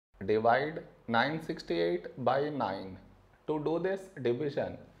divide 968 by 9. To do this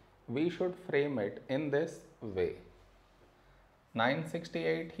division, we should frame it in this way.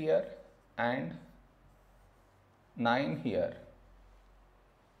 968 here and 9 here.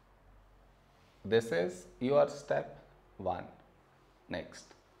 This is your step 1. Next,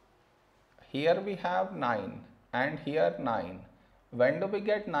 here we have 9 and here 9. When do we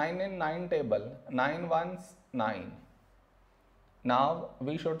get 9 in 9 table? 9 ones 9. Now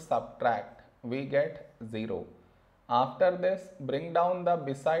we should subtract. We get 0. After this, bring down the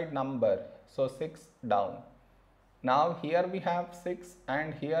beside number. So 6 down. Now here we have 6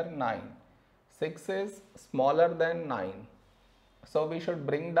 and here 9. 6 is smaller than 9. So we should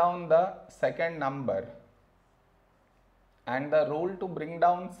bring down the second number. And the rule to bring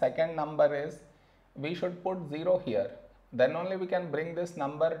down second number is we should put 0 here. Then only we can bring this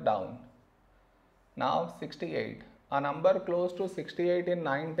number down. Now 68. A number close to 68 in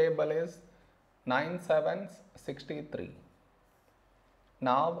 9 table is 9 sevens 63.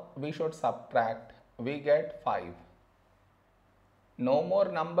 Now we should subtract. We get 5. No more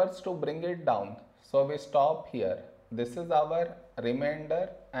numbers to bring it down. So we stop here. This is our remainder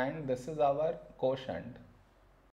and this is our quotient.